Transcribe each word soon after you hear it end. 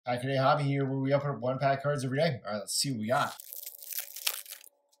Pack a Day Hobby here, where we open up 1-pack cards every day. All right, let's see what we got.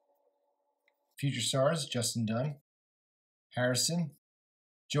 Future Stars, Justin Dunn. Harrison.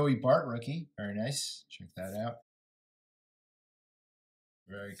 Joey Bart, rookie. Very nice. Check that out.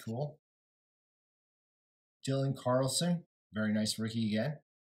 Very cool. Dylan Carlson. Very nice rookie again.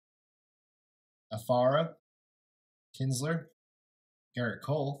 Afara. Kinsler. Garrett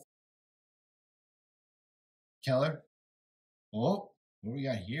Cole. Keller. Oh, what do we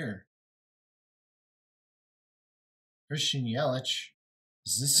got here? Christian Yelich.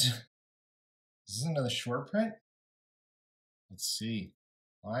 Is this another short print? Let's see.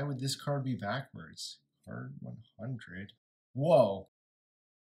 Why would this card be backwards? Card 100. Whoa.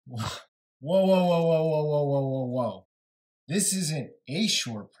 Whoa, whoa, whoa, whoa, whoa, whoa, whoa, whoa, whoa. This isn't a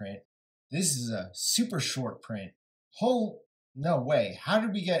short print. This is a super short print. No way. How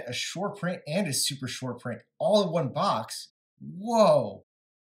did we get a short print and a super short print all in one box? Whoa.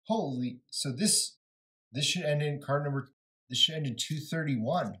 Holy. So this should end in card number, this should end in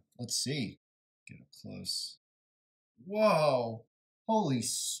 231. Let's see. Get up close. Whoa. Holy.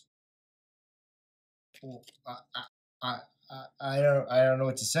 I don't know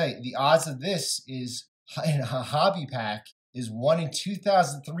what to say. The odds of this is in a hobby pack is 1 in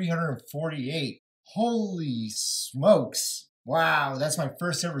 2,348. Holy smokes. Wow, that's my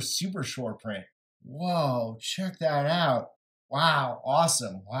first ever super short print. Whoa, check that out. Wow,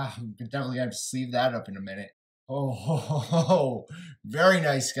 awesome. Wow, we're definitely going to sleeve that up in a minute. Oh, ho, ho, ho. Very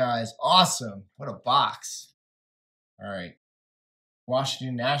nice, guys. Awesome. What a box. All right.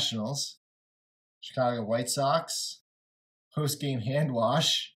 Washington Nationals. Chicago White Sox. Post-game hand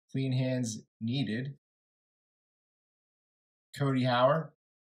wash. Clean hands needed. Cody Howard,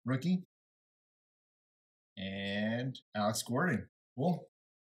 rookie. And Alex Gordon. Cool.